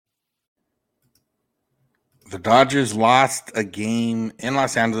The Dodgers lost a game in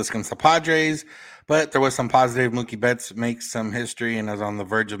Los Angeles against the Padres, but there was some positive. Mookie Betts makes some history and is on the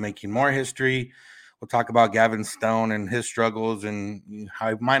verge of making more history. We'll talk about Gavin Stone and his struggles and how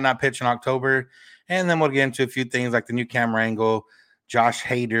he might not pitch in October. And then we'll get into a few things like the new camera angle, Josh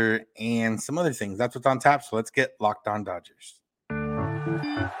Hader, and some other things. That's what's on tap. So let's get Locked On Dodgers.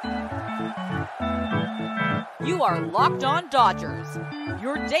 You are Locked On Dodgers,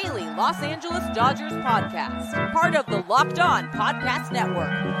 your daily Los Angeles Dodgers podcast. Part of the Locked On Podcast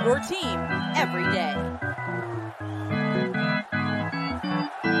Network, your team every day.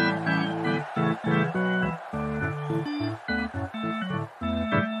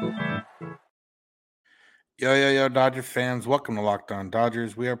 Yo, Dodger fans. Welcome to Locked On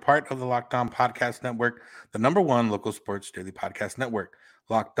Dodgers. We are part of the Locked On Podcast Network, the #1 local sports daily podcast network.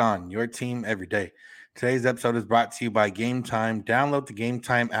 Locked On, your team every day. Today's episode is brought to you by Game Time. Download the Game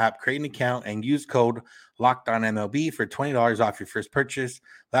Time app, create an account, and use code LOCKEDONMLB for $20 off your first purchase.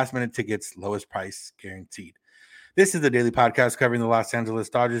 Last minute tickets, lowest price guaranteed. This is the daily podcast covering the Los Angeles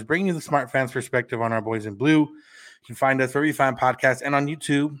Dodgers, bringing you the smart fans' perspective on our boys in blue. You can find us wherever you find podcasts and on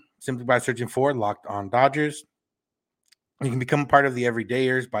YouTube simply by searching for Locked On Dodgers. You can become a part of the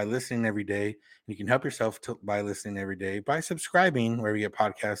everydayers by listening every day. You can help yourself by listening every day by subscribing wherever you get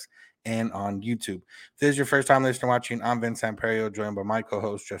podcasts and on YouTube. If this is your first time listening or watching, I'm Vince Samperio, joined by my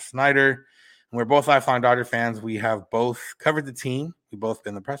co-host, Jeff Snyder. And we're both lifelong Dodger fans. We have both covered the team. We've both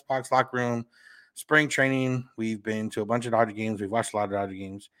been in the press box, locker room, spring training. We've been to a bunch of Dodger games. We've watched a lot of Dodger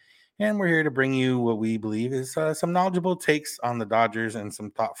games. And we're here to bring you what we believe is some knowledgeable takes on the Dodgers and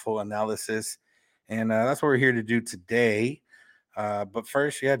some thoughtful analysis. And that's what we're here to do today. But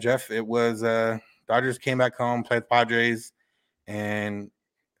first, Jeff, it was Dodgers came back home, played the Padres, and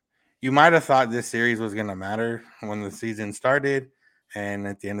you might have thought this series was going to matter when the season started. And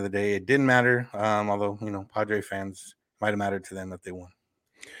at the end of the day, it didn't matter. Although, Padre fans might have mattered to them if they won.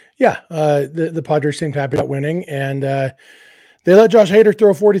 Yeah, the Padres seemed happy about winning, and they let Josh Hader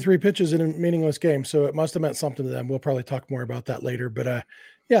throw 43 pitches in a meaningless game, so it must have meant something to them. We'll probably talk more about that later. But,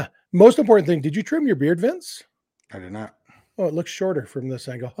 most important thing, did you trim your beard, Vince? I did not. Oh, it looks shorter from this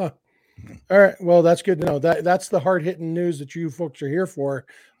angle. Huh. All right, well, that's good to know. That's the hard-hitting news that you folks are here for.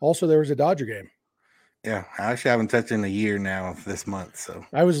 Also, there was a Dodger game. Yeah, I actually haven't touched in a year now this month. So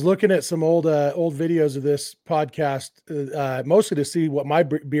I was looking at some old videos of this podcast, mostly to see what my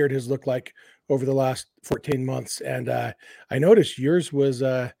beard has looked like over the last 14 months. And I noticed yours was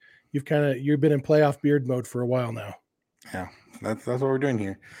you've been in playoff beard mode for a while now. Yeah, that's what we're doing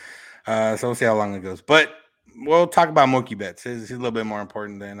here. So we'll see how long it goes. But we'll talk about Mookie Betts. He's a little bit more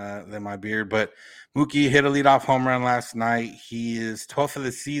important than my beard. But Mookie hit a leadoff home run last night. He is 12th of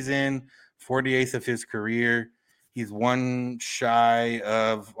the season, 48th of his career. He's one shy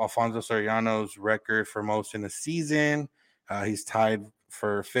of Alfonso Soriano's record for most in the season. He's tied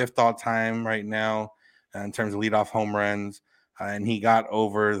for 5th all-time right now in terms of leadoff home runs. And he got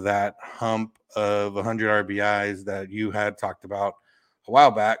over that hump of 100 RBIs that you had talked about a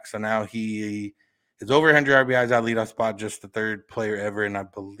while back. So now he is over 100 RBIs at leadoff spot, just the third player ever, and I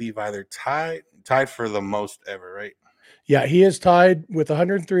believe either tied for the most ever, right? Yeah, he is tied with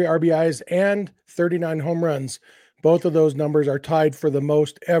 103 RBIs and 39 home runs. Both of those numbers are tied for the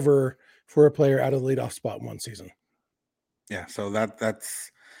most ever for a player out of the leadoff spot in one season. Yeah, so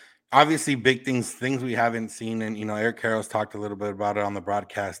that's obviously big things we haven't seen. And, Eric Karros talked a little bit about it on the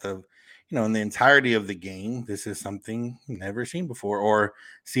broadcast of, in the entirety of the game, this is something never seen before or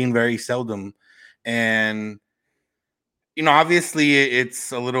seen very seldom. And, obviously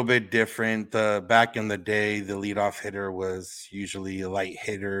it's a little bit different. Back in the day, the leadoff hitter was usually a light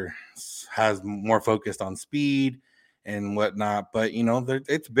hitter, has more focused on speed and whatnot. But,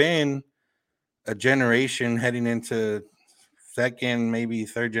 it's been a generation heading into second, maybe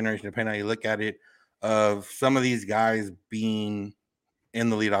third generation, depending on how you look at it, of some of these guys being in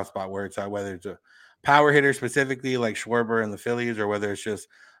the leadoff spot where it's whether it's a power hitter specifically like Schwarber and the Phillies, or whether it's just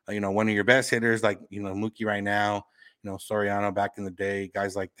one of your best hitters like Mookie right now, Soriano back in the day,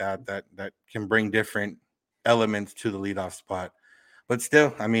 guys like that can bring different elements to the leadoff spot. But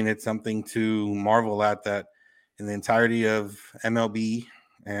still, it's something to marvel at that in the entirety of MLB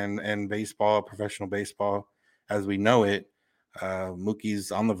and baseball, professional baseball as we know it,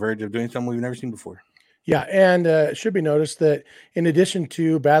 Mookie's on the verge of doing something we've never seen before. Yeah, and it should be noticed that in addition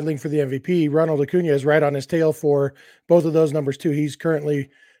to battling for the MVP, Ronald Acuna is right on his tail for both of those numbers too. He's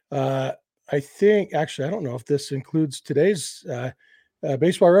currently, I don't know if this includes today's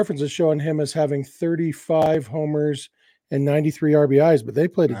Baseball Reference is showing him as having 35 homers and 93 RBIs, but they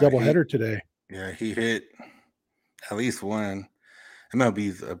played a doubleheader today. Yeah, he hit at least one.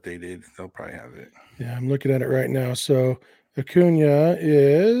 MLB's updated. They'll probably have it. Yeah, I'm looking at it right now. So Acuna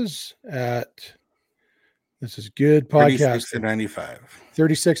is at, this is good 36 podcasting, and 95.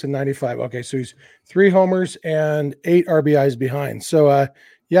 36 and 95. Okay, so he's 3 homers and 8 RBIs behind. So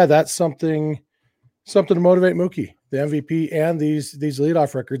yeah, that's something to motivate Mookie, the MVP, and these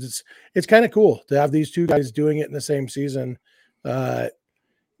leadoff records. It's kind of cool to have these two guys doing it in the same season.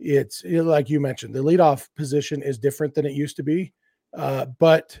 It's like you mentioned, the leadoff position is different than it used to be,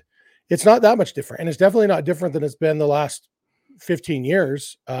 but it's not that much different, and it's definitely not different than it's been the last 15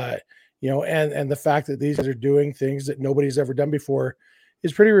 years. And the fact that these guys are doing things that nobody's ever done before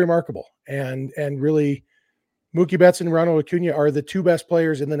is pretty remarkable. And really, Mookie Betts and Ronald Acuna are the 2 best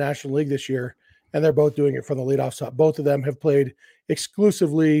players in the National League this year, and they're both doing it from the leadoff spot. Both of them have played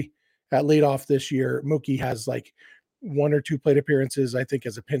exclusively at leadoff this year. Mookie has like 1 or 2 plate appearances, I think,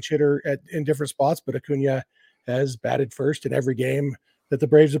 as a pinch hitter in different spots, but Acuna has batted first in every game that the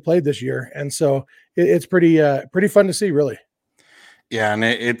Braves have played this year. And so it's pretty fun to see, really. Yeah, and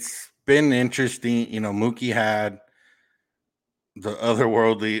it's been interesting. Mookie had the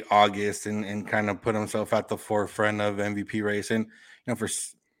otherworldly August and kind of put himself at the forefront of MVP race. And, for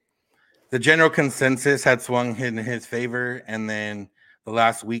the general consensus had swung in his favor. And then the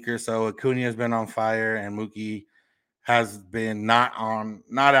last week or so, Acuna has been on fire and Mookie has been not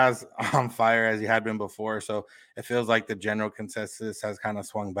as on fire as he had been before. So it feels like the general consensus has kind of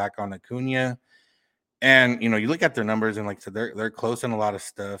swung back on Acuna. And, you look at their numbers and like, so they're close in a lot of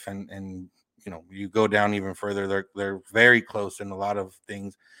stuff. And you go down even further, they're very close in a lot of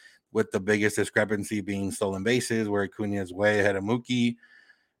things, with the biggest discrepancy being stolen bases, where Acuna is way ahead of Mookie.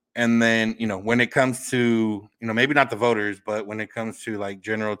 And then, when it comes to, maybe not the voters, but when it comes to like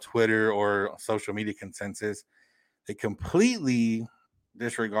general Twitter or social media consensus, they completely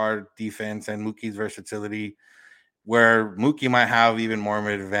disregard defense and Mookie's versatility, where Mookie might have even more of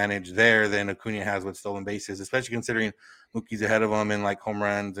an advantage there than Acuna has with stolen bases, especially considering Mookie's ahead of him in like home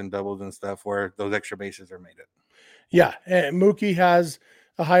runs and doubles and stuff where those extra bases are made up. Yeah, and Mookie has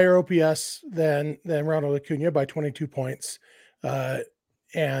a higher OPS than Ronald Acuna by 22 points.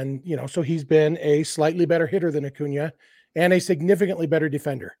 And, so he's been a slightly better hitter than Acuna and a significantly better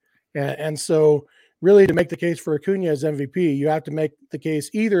defender. And so really, to make the case for Acuna as MVP, you have to make the case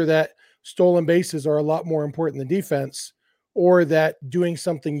either that stolen bases are a lot more important than defense, or that doing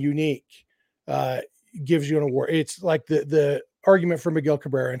something unique gives you an award. It's like the argument for Miguel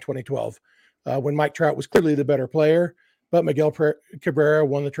Cabrera in 2012, when Mike Trout was clearly the better player, but Miguel Cabrera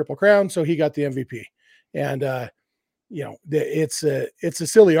won the Triple Crown, so he got the MVP. And it's a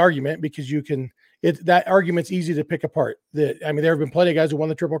silly argument because that argument's easy to pick apart. There have been plenty of guys who won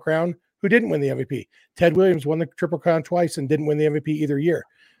the Triple Crown who didn't win the MVP. Ted Williams won the Triple Crown twice and didn't win the MVP either year.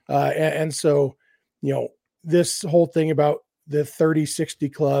 And so, this whole thing about the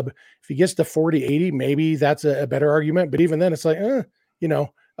 30-60 club, if he gets to 40-80, maybe that's a better argument. But even then, it's like,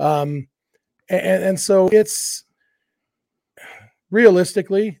 and so it's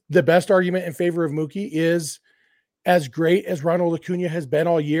realistically the best argument in favor of Mookie is, as great as Ronald Acuna has been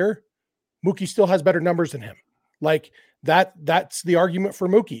all year, Mookie still has better numbers than him. Like that's the argument for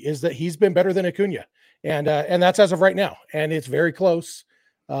Mookie, is that he's been better than Acuna. And that's as of right now. And it's very close.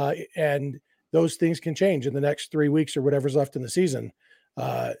 And those things can change in the next 3 weeks or whatever's left in the season.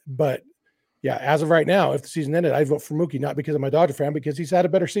 But yeah, as of right now, if the season ended, I'd vote for Mookie, not because I'm a Dodger fan, because he's had a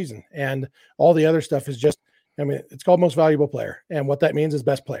better season. And all the other stuff is just, it's called most valuable player. And what that means is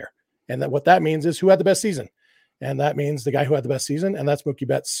best player. And what that means is who had the best season. And that means the guy who had the best season, and that's Mookie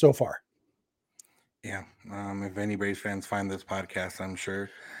Betts so far. Yeah. If any Braves fans find this podcast, I'm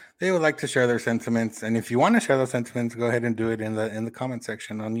sure they would like to share their sentiments. And if you want to share those sentiments, go ahead and do it in the comment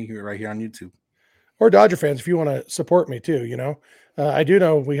section right here on YouTube. Or Dodger fans, if you want to support me too, I do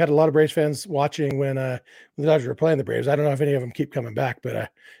know we had a lot of Braves fans watching when the Dodgers were playing the Braves. I don't know if any of them keep coming back, but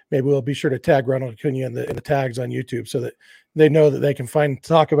maybe we'll be sure to tag Ronald Acuna in the tags on YouTube so that they know that they can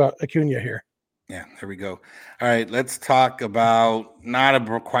talk about Acuna here. Yeah, there we go. All right, let's talk about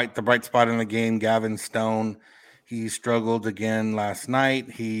not quite the bright spot in the game, Gavin Stone. He struggled again last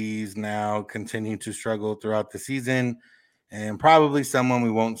night. He's now continuing to struggle throughout the season, and probably someone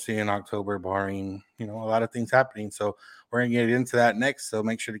we won't see in October, barring, a lot of things happening. So we're going to get into that next. So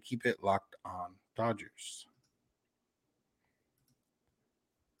make sure to keep it locked on Dodgers.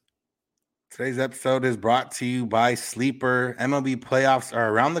 Today's episode is brought to you by Sleeper. MLB playoffs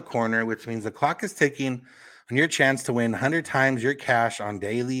are around the corner, which means the clock is ticking on your chance to win 100 times your cash on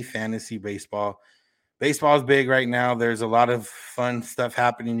daily fantasy baseball. Baseball is big right now. There's a lot of fun stuff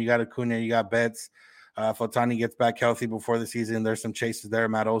happening. You got Acuna, you got Betts. If Ohtani gets back healthy before the season, there's some chases there.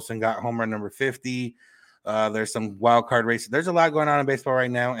 Matt Olson got home run number 50. There's some wild card races. There's a lot going on in baseball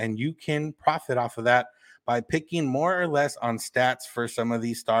right now, and you can profit off of that by picking more or less on stats for some of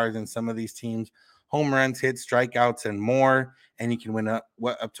these stars and some of these teams, home runs, hits, strikeouts, and more. And you can win up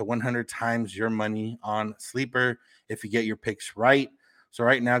to 100 times your money on Sleeper if you get your picks right. So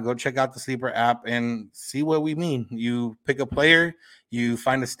right now, go check out the Sleeper app and see what we mean. You pick a player, you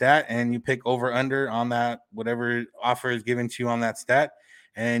find a stat, and you pick over under on that, whatever offer is given to you on that stat.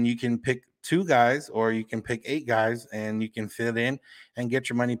 And you can pick 2 guys or you can pick 8 guys and you can fit in and get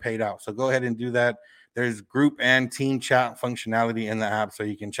your money paid out. So go ahead and do that. There's group and team chat functionality in the app, so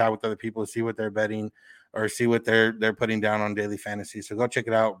you can chat with other people, see what they're betting or see what they're putting down on daily fantasy. So go check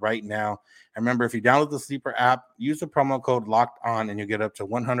it out right now. And remember, if you download the Sleeper app, use the promo code Locked On, and you get up to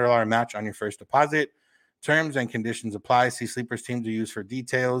 $100 match on your first deposit. Terms and conditions apply. See Sleeper's team to use for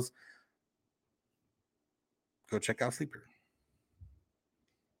details. Go check out Sleeper.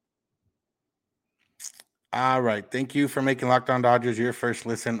 All right. Thank you for making Locked On Dodgers your first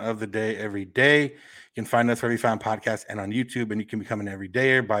listen of the day every day. You can find us wherever you find podcasts and on YouTube, and you can become an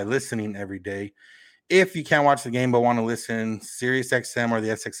everydayer by listening every day. If you can't watch the game but want to listen, SiriusXM or the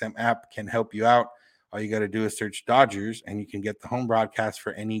SXM app can help you out. All you got to do is search Dodgers, and you can get the home broadcast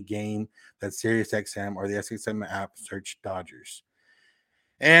for any game that's SiriusXM or the SXM app. Search Dodgers.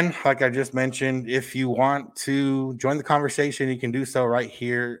 And like I just mentioned, if you want to join the conversation, you can do so right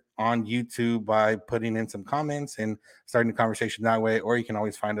here on YouTube by putting in some comments and starting the conversation that way. Or you can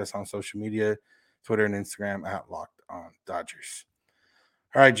always find us on social media, Twitter and Instagram at Locked On Dodgers.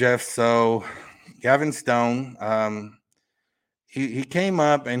 All right, Jeff. So Gavin Stone, he came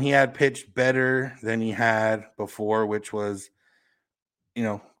up and he had pitched better than he had before, which was,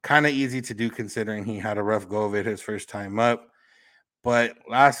 kind of easy to do considering he had a rough go of it his first time up. But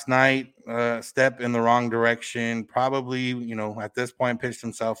last night, step in the wrong direction, probably, at this point pitched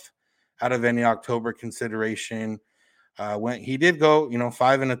himself out of any October consideration. When he did go,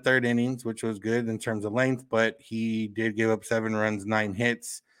 5 1/3 innings, which was good in terms of length, but he did give up 7 runs, 9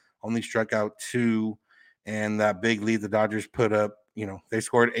 hits, only struck out 2. And that big lead the Dodgers put up, they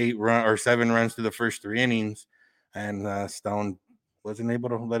scored 7 runs through the first 3 innings, and Stone wasn't able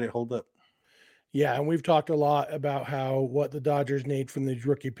to let it hold up. Yeah, and we've talked a lot about how what the Dodgers need from these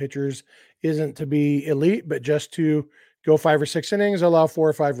rookie pitchers isn't to be elite, but just to go 5 or 6 innings, allow 4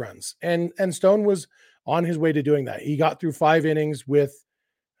 or 5 runs. And Stone was on his way to doing that. He got through 5 innings with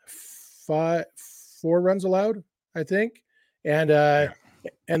 4 runs allowed, I think. And then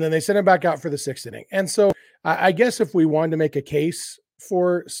they sent him back out for the 6th inning. And so I guess if we wanted to make a case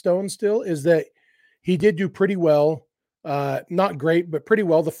for Stone still, is that he did do pretty well, not great, but pretty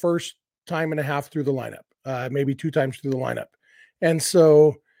well the first time and a half through the lineup, maybe 2 times through the lineup. And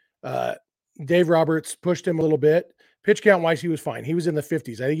so Dave Roberts pushed him a little bit. Pitch count wise, he was fine. He was in the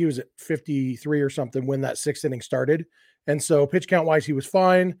 50s. I think he was at 53 or something when that 6th inning started. And so pitch count wise, he was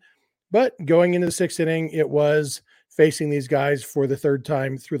fine. But going into the 6th inning, it was facing these guys for the 3rd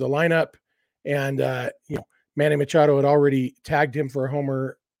time through the lineup. And, Manny Machado had already tagged him for a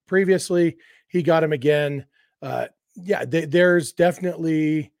homer previously. He got him again. There's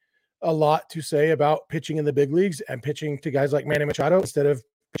definitely a lot to say about pitching in the big leagues and pitching to guys like Manny Machado instead of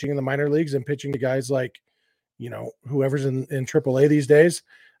pitching in the minor leagues and pitching to guys like, whoever's in AAA these days.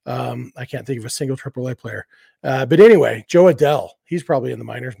 I can't think of a single AAA player. But anyway, Joe Adell, he's probably in the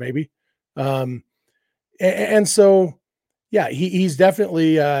minors maybe. And so, yeah, he's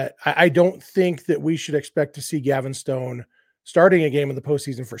definitely, I don't think that we should expect to see Gavin Stone starting a game in the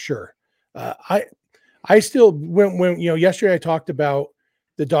postseason for sure. I still, when yesterday I talked about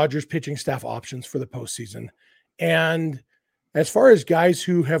the Dodgers pitching staff options for the postseason. And as far as guys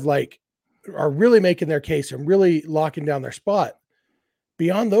who have are really making their case and really locking down their spot,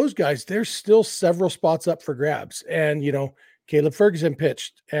 beyond those guys, there's still several spots up for grabs. And, Caleb Ferguson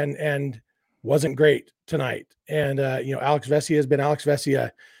pitched and wasn't great tonight. And, Alex Vesia has been Alex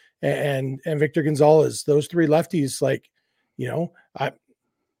Vesia and Victor Gonzalez, those 3 lefties,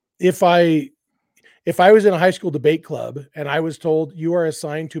 if I was in a high school debate club and I was told you are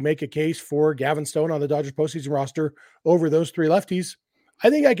assigned to make a case for Gavin Stone on the Dodgers postseason roster over those 3 lefties, I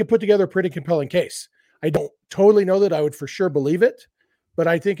think I could put together a pretty compelling case. I don't totally know that I would for sure believe it, but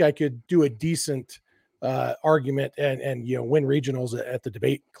I think I could do a decent argument and win regionals at the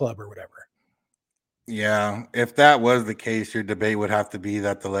debate club or whatever. Yeah, if that was the case, your debate would have to be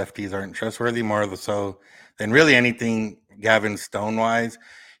that the lefties aren't trustworthy more so than really anything Gavin Stone wise.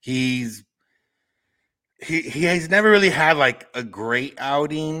 He's never really had a great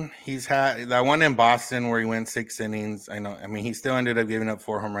outing. He's had that one in Boston where he went 6 innings. He still ended up giving up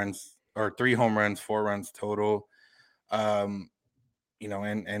 4 home runs or 3 home runs, 4 runs total. And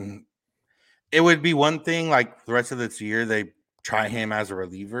it would be one thing like the rest of this year they try him as a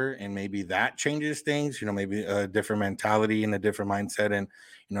reliever and maybe that changes things, maybe a different mentality and a different mindset and,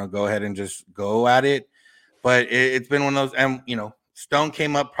 go ahead and just go at it. But it's been one of those, and, Stone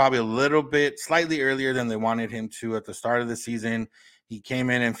came up probably a little bit slightly earlier than they wanted him to at the start of the season. He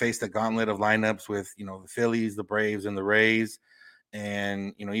came in and faced a gauntlet of lineups with, the Phillies, the Braves, and the Rays.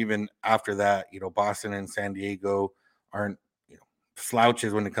 And, even after that, Boston and San Diego aren't,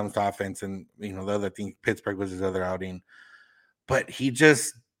 slouches when it comes to offense. And, the other thing, Pittsburgh was his other outing. But he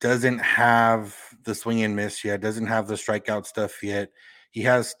just doesn't have the swing and miss yet, doesn't have the strikeout stuff yet. He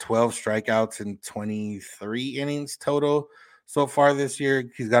has 12 strikeouts in 23 innings total so far this year.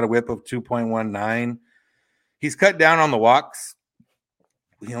 He's got a whip of 2.19. He's cut down on the walks.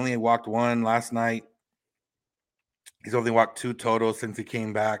 He only walked one last night. He's only walked two total since he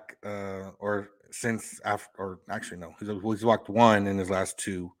came back, he's walked one in his last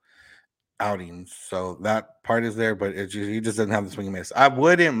two outings. So that part is there, but he just doesn't have the swing and miss. I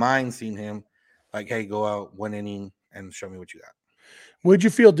wouldn't mind seeing him like, hey, go out one inning and show me what you got. Would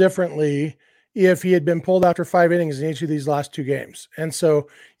you feel differently if he had been pulled after 5 innings in each of these last 2 games? And so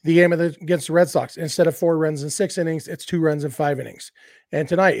the game against the Red Sox, instead of 4 runs in 6 innings, it's 2 runs in 5 innings. And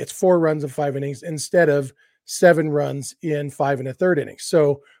tonight it's 4 runs in 5 innings instead of 7 runs in 5 1/3 innings.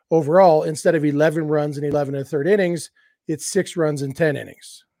 So overall, instead of 11 runs in 11 1/3 innings, it's 6 runs in 10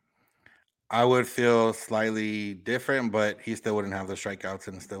 innings. I would feel slightly different, but he still wouldn't have the strikeouts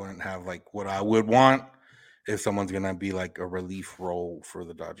and still wouldn't have like what I would want if someone's gonna be like a relief role for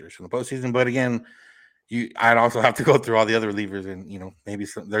the Dodgers in the postseason. But again, I'd also have to go through all the other relievers, and maybe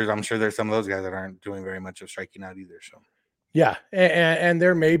I'm sure there's some of those guys that aren't doing very much of striking out either. So yeah, and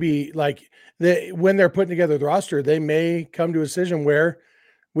there may be like when they're putting together the roster, they may come to a decision where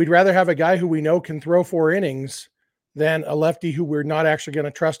we'd rather have a guy who we know can throw 4 innings than a lefty who we're not actually going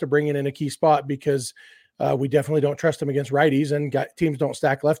to trust to bring in a key spot because we definitely don't trust him against righties, and teams don't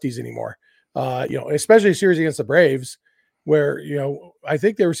stack lefties anymore. Especially a series against the Braves, where I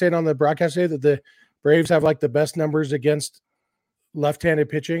think they were saying on the broadcast today that the Braves have like the best numbers against left-handed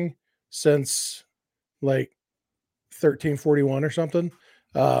pitching since like 1341 or something.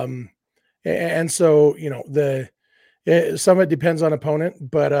 And so some of it depends on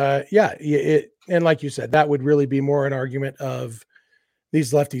opponent, but and like you said, that would really be more an argument of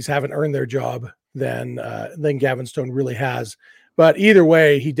these lefties haven't earned their job than Gavin Stone really has. But either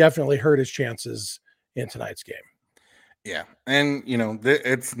way, he definitely hurt his chances in tonight's game. Yeah, and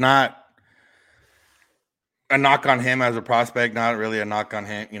it's not a knock on him as a prospect, not really a knock on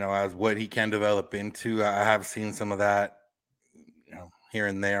him, as what he can develop into. I have seen some of that, here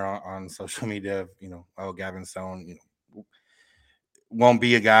and there on social media. Gavin Stone, won't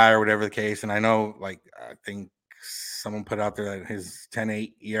be a guy or whatever the case. And I know, I think someone put out there that his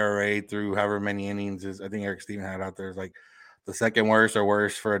 10.8 ERA through however many innings is, I think Eric Steven had out there, is like the second worst or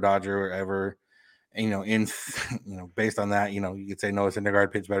worse for a Dodger ever. And, based on that, you could say Noah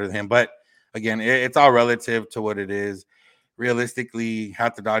Syndergaard pitched better than him. But again, it's all relative to what it is. Realistically,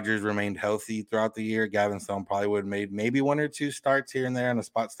 had the Dodgers remained healthy throughout the year, Gavin Stone probably would have made maybe 1 or 2 starts here and there and a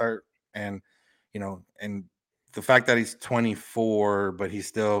spot start. And, and the fact that he's 24, but he's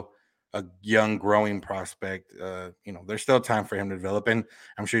still a young growing prospect, there's still time for him to develop. And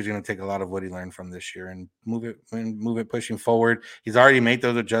I'm sure he's going to take a lot of what he learned from this year and move it pushing forward. He's already made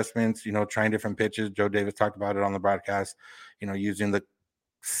those adjustments, trying different pitches. Joe Davis talked about it on the broadcast, using the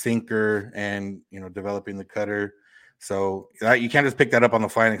sinker and, developing the cutter. So you can't just pick that up on the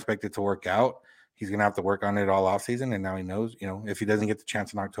fly and expect it to work out. He's going to have to work on it all offseason. And now he knows, if he doesn't get the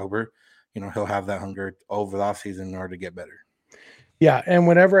chance in October, he'll have that hunger over the offseason in order to get better. Yeah. And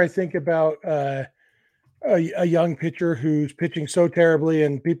whenever I think about a young pitcher who's pitching so terribly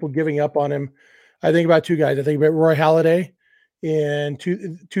and people giving up on him, I think about 2 guys. I think about Roy Halladay in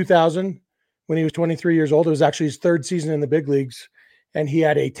 2000 when he was 23 years old. It was actually his 3rd season in the big leagues, and he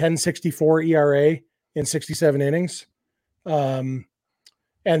had a 10.64 ERA in 67 innings. And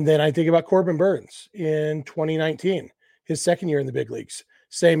then I think about Corbin Burns in 2019, his 2nd year in the big leagues,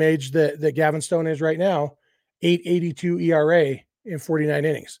 same age that Gavin Stone is right now, 8.82 ERA in 49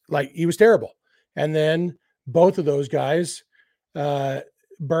 innings. Like, he was terrible. And then both of those guys,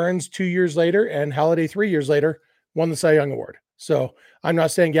 Burns 2 years later and Halladay 3 years later, won the Cy Young Award. So I'm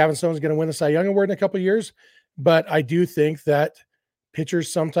not saying Gavin Stone is going to win the Cy Young Award in a couple of years, but I do think that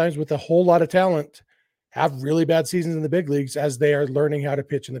pitchers sometimes with a whole lot of talent have really bad seasons in the big leagues as they are learning how to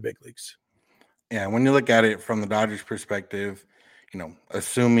pitch in the big leagues. Yeah, when you look at it from the Dodgers perspective,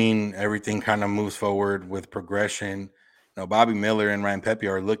 assuming everything kind of moves forward with progression, Bobby Miller and Ryan Pepe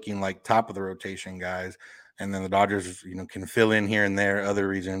are looking like top of the rotation guys. And then the Dodgers, can fill in here and there other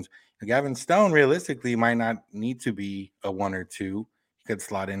reasons. Gavin Stone realistically might not need to be a 1 or 2. He could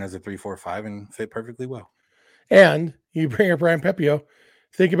slot in as a 3, 4, 5 and fit perfectly well. And you bring up Ryan Pepio.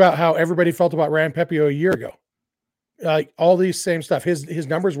 Think about how everybody felt about Ryan Pepio a year ago. Like all these same stuff. His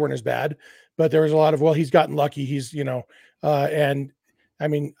numbers weren't as bad, but there was a lot of, well, he's gotten lucky. He's, and I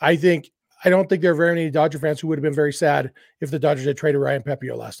mean, I don't think there are very many Dodger fans who would have been very sad if the Dodgers had traded Ryan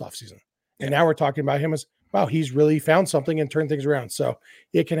Pepio last offseason. And now we're talking about him as, wow, he's really found something and turned things around. So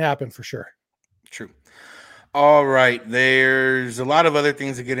it can happen for sure. True. All right. There's a lot of other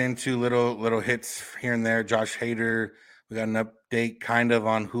things to get into, little hits here and there. Josh Hader, we got an update kind of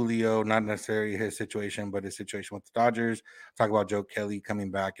on Julio, not necessarily his situation, but his situation with the Dodgers. Talk about Joe Kelly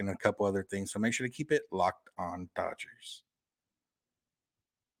coming back and a couple other things. So make sure to keep it locked on Dodgers.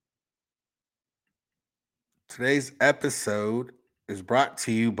 Today's episode is brought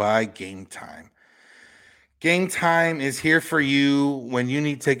to you by Game Time. Game Time is here for you when you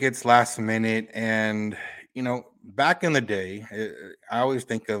need tickets last minute. And, back in the day, I always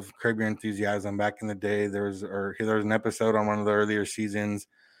think of Curb Your Enthusiasm. Back in the day, there was an episode on one of the earlier seasons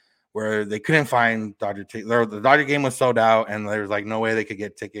where they couldn't find Dodger tickets. The Dodger game was sold out, and there was like no way they could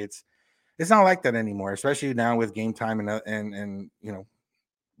get tickets. It's not like that anymore, especially now with Game Time and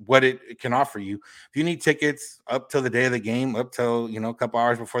what it can offer you. If you need tickets up till the day of the game, up till a couple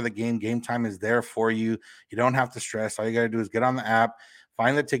hours before the game, Game Time is there for you. You don't have to stress. All you got to do is get on the app,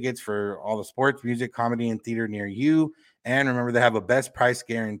 find the tickets for all the sports, music, comedy, and theater near you. And remember, they have a best price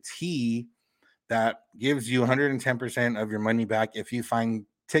guarantee that gives you 110% of your money back if you find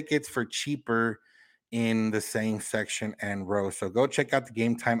tickets for cheaper in the same section and row. So go check out the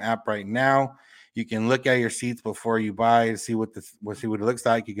Game Time app right now. You can look at your seats before you buy and see what it looks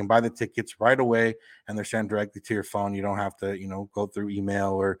like. You can buy the tickets right away, and they're sent directly to your phone. You don't have to, go through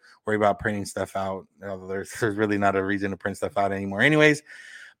email or worry about printing stuff out. There's really not a reason to print stuff out anymore anyways.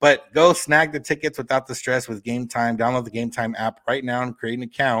 But go snag the tickets without the stress with Game Time. Download the Game Time app right now and create an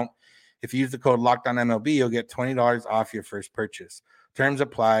account. If you use the code LOCKEDONMLB, you'll get $20 off your first purchase. Terms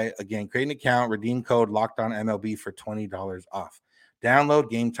apply. Again, create an account, redeem code LOCKEDONMLB for $20 off. Download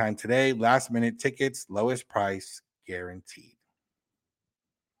Game Time today. Last minute tickets, lowest price guaranteed.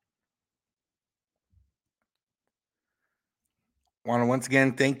 Want to once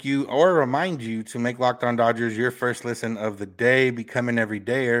again thank you or remind you to make Locked On Dodgers your first listen of the day. Become an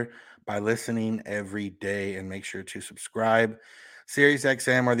everydayer by listening every day, and make sure to subscribe.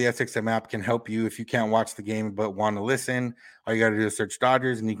 SiriusXM or the SXM app can help you if you can't watch the game but want to listen. All you got to do is search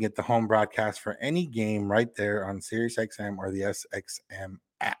Dodgers, and you can get the home broadcast for any game right there on SiriusXM or the SXM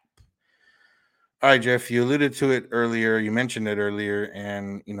app. All right, Jeff, you alluded to it earlier. You mentioned it earlier,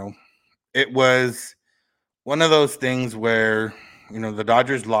 and, it was one of those things where, the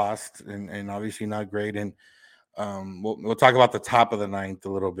Dodgers lost and obviously not great. And we'll talk about the top of the ninth a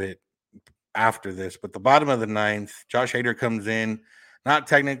little bit after this, but the bottom of the ninth, Josh Hader comes in, not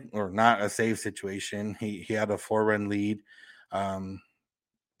a save situation. He had a 4-run lead,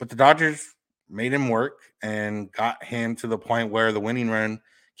 but the Dodgers made him work and got him to the point where the winning run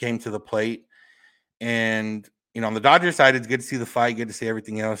came to the plate. And on the Dodgers side, it's good to see the fight, good to see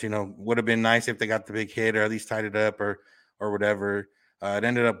everything else. Would have been nice if they got the big hit or at least tied it up or whatever. It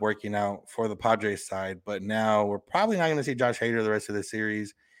ended up working out for the Padres side, but now we're probably not going to see Josh Hader the rest of the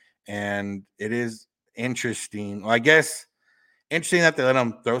series. And it is interesting. Well, I guess interesting that they let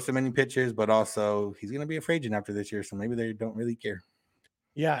him throw so many pitches, but also he's going to be a free agent after this year, so maybe they don't really care.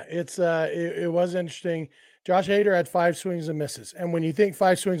 Yeah, it was interesting. Josh Hader had 5 swings and misses, and when you think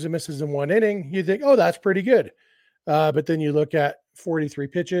 5 swings and misses in one inning, you think, oh, that's pretty good. But then you look at 43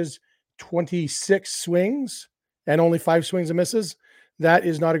 pitches, 26 swings, and only 5 swings and misses. That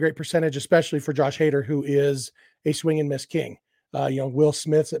is not a great percentage, especially for Josh Hader, who is a swing and miss king. Will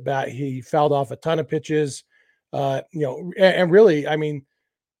Smith's at bat, he fouled off a ton of pitches. And really, I mean,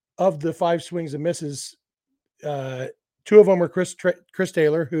 of the 5 swings and misses, 2 of them were Chris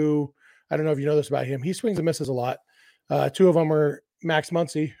Taylor, who, I don't know if you know this about him, he swings and misses a lot. 2 of them were Max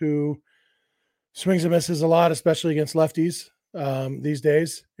Muncy, who swings and misses a lot, especially against lefties these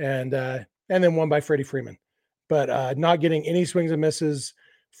days, and then one by Freddie Freeman. But not getting any swings and misses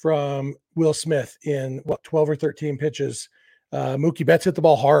from Will Smith in 12 or 13 pitches. Mookie Betts hit the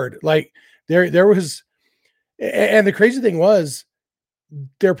ball hard. Like there was, and the crazy thing was,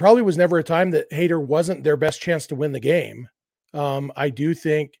 there probably was never a time that Hader wasn't their best chance to win the game. I do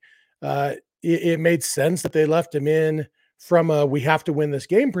think it made sense that they left him in from a we have to win this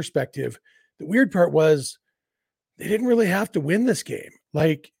game perspective. The weird part was they didn't really have to win this game.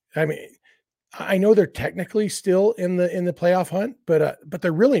 Like, I mean, I know they're technically still in the playoff hunt, but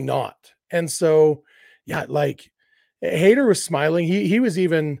they're really not. And so, yeah, like Hader was smiling. He was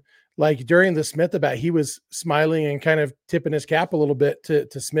even like during the Smith at bat, he was smiling and kind of tipping his cap a little bit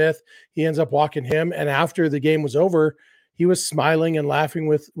to Smith. He ends up walking him. And after the game was over, he was smiling and laughing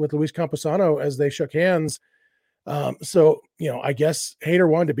with Luis Camposano as they shook hands. So, I guess Hader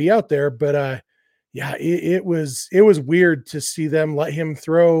wanted to be out there, but yeah, it was weird to see them let him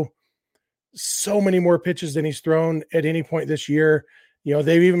throw so many more pitches than he's thrown at any point this year.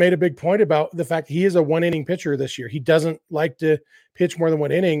 They've even made a big point about the fact he is a 1-inning pitcher this year. He doesn't like to pitch more than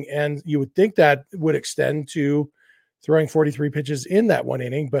 1 inning. And you would think that would extend to throwing 43 pitches in that 1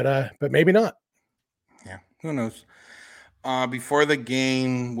 inning, but maybe not. Yeah. Who knows? Before the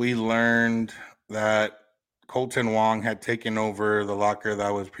game, we learned that Colton Wong had taken over the locker that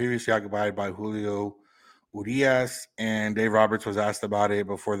was previously occupied by Julio Urias, and Dave Roberts was asked about it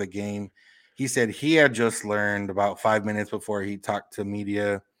before the game. He said he had just learned about 5 minutes before he talked to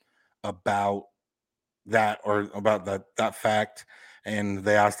media about that, or about that fact. And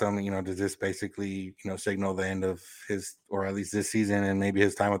they asked him, does this basically, signal the end of his, or at least this season, and maybe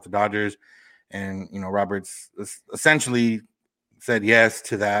his time with the Dodgers? And, Roberts essentially said yes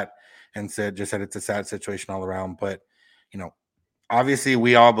to that, and said it's a sad situation all around. But, obviously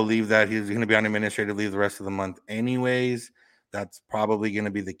we all believe that he's going to be on administrative leave the rest of the month anyways. That's probably going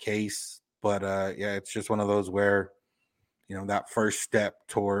to be the case. But yeah, it's just one of those where, that first step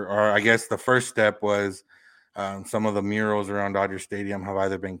toward, or I guess the first step was some of the murals around Dodger Stadium have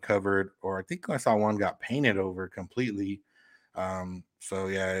either been covered, or I think I saw one got painted over completely. So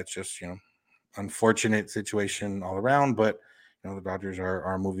yeah, it's just, unfortunate situation all around, but the Dodgers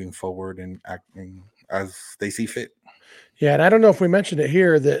are moving forward and acting as they see fit. Yeah, and I don't know if we mentioned it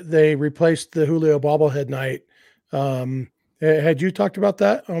here that they replaced the Julio bobblehead night. Had you talked about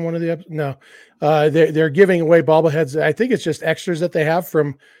that on one of the episodes? No. They're giving away bobbleheads. I think it's just extras that they have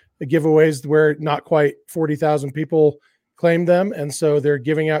from the giveaways where not quite 40,000 people claimed them. And so they're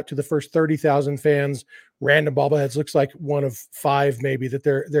giving out to the first 30,000 fans random bobbleheads. Looks like one of 5 maybe that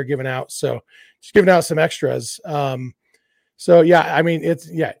they're giving out. So just giving out some extras. So yeah, I mean,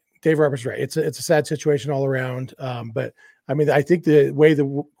 Dave Roberts, right. It's a sad situation all around. But I mean, I think the way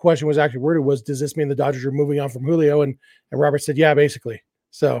the question was actually worded was, does this mean the Dodgers are moving on from Julio? And Robert said, yeah, basically.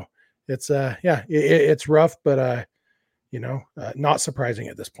 So it's it's rough, but not surprising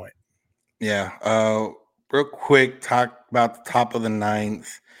at this point. Yeah. Real quick, talk about the top of the 9th.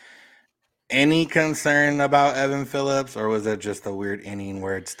 Any concern about Evan Phillips, or was it just a weird inning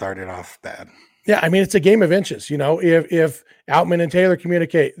where it started off bad? Yeah, I mean, it's a game of inches. If Outman and Taylor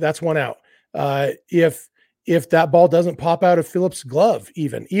communicate, that's 1 out. If that ball doesn't pop out of Phillips' glove,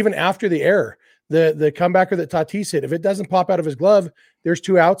 even after the error, the comebacker that Tatis hit, if it doesn't pop out of his glove, there's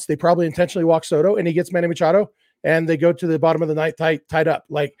 2 outs. They probably intentionally walk Soto, and he gets Manny Machado, and they go to the bottom of the 9th tied up.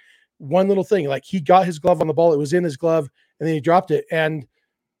 Like, one little thing, like he got his glove on the ball, it was in his glove, and then he dropped it. And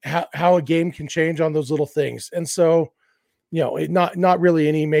how a game can change on those little things. And so, not really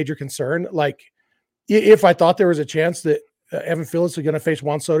any major concern. Like, if I thought there was a chance that Evan Phillips was going to face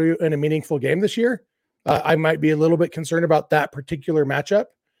Juan Soto in a meaningful game this year, I might be a little bit concerned about that particular matchup,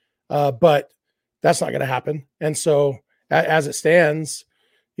 but that's not going to happen. And so as it stands,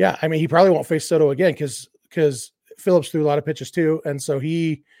 yeah, I mean, he probably won't face Soto again because Phillips threw a lot of pitches too. And so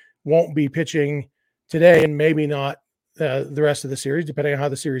he won't be pitching today and maybe not the rest of the series, depending on how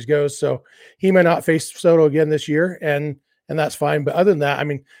the series goes. So he may not face Soto again this year, and that's fine. But other than that, I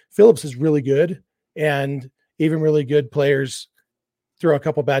mean, Phillips is really good, and even really good players throw a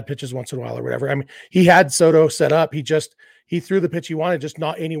couple bad pitches once in a while or whatever. I mean, he had Soto set up. He threw the pitch he wanted, just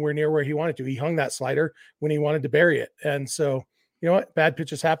not anywhere near where he wanted to. He hung that slider when he wanted to bury it. And so, you know what? Bad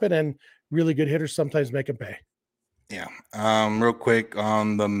pitches happen, and really good hitters sometimes make them pay. Yeah. Real quick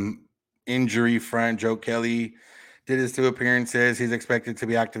on the injury front, Joe Kelly did his 2 appearances. He's expected to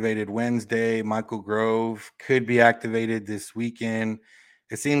be activated Wednesday. Michael Grove could be activated this weekend.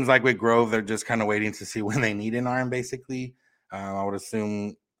 It seems like with Grove, they're just kind of waiting to see when they need an arm, basically. I would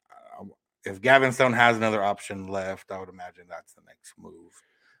assume if Gavin Stone has another option left, I would imagine that's the next move.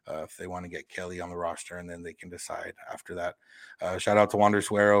 If they want to get Kelly on the roster, and then they can decide after that. Shout out to Wander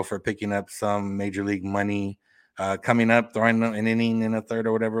Suero for picking up some major league money coming up, throwing an inning in a third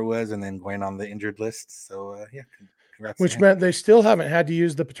or whatever it was, and then going on the injured list. So, yeah, congrats. Which meant they still haven't had to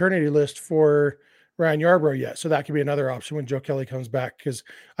use the paternity list for Ryan Yarbrough yet. So that could be another option when Joe Kelly comes back, because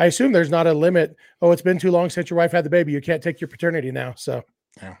I assume there's not a limit. Oh, it's been too long since your wife had the baby. You can't take your paternity now. So,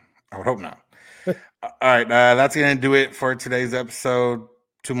 yeah, I would hope not. All right, that's going to do it for today's episode.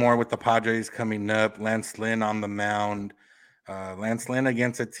 2 more with the Padres coming up. Lance Lynn on the mound. Lance Lynn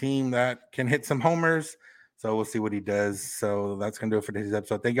against a team that can hit some homers. So we'll see what he does. So that's going to do it for today's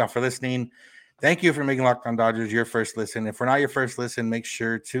episode. Thank y'all for listening. Thank you for making Locked On Dodgers your first listen. If we're not your first listen, make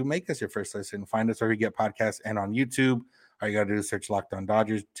sure to make us your first listen. Find us where you get podcasts and on YouTube. All you got to do is search Locked On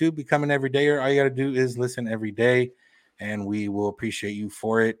Dodgers to become an everydayer. All you got to do is listen every day, and we will appreciate you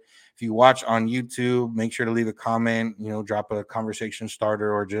for it. If you watch on YouTube, make sure to leave a comment, drop a conversation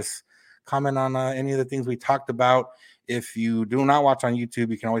starter or just comment on any of the things we talked about. If you do not watch on YouTube,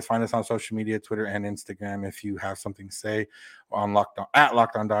 you can always find us on social media, Twitter and Instagram. If you have something to say on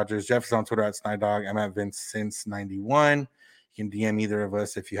Locked On Dodgers, Jeff is on Twitter at Snydog. I'm at VinceSince91. You can DM either of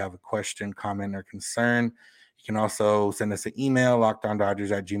us if you have a question, comment, or concern. You can also send us an email,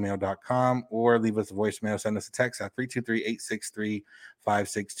 lockedondodgers@gmail.com, or leave us a voicemail. Send us a text at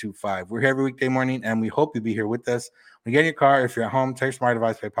 323-863-5625. We're here every weekday morning, and we hope you'll be here with us. When you get in your car, if you're at home, tell your smart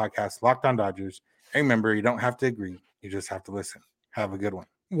device, play podcast, Locked On Dodgers. And remember, you don't have to agree. You just have to listen. Have a good one.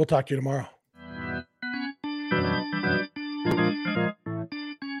 We'll talk to you tomorrow.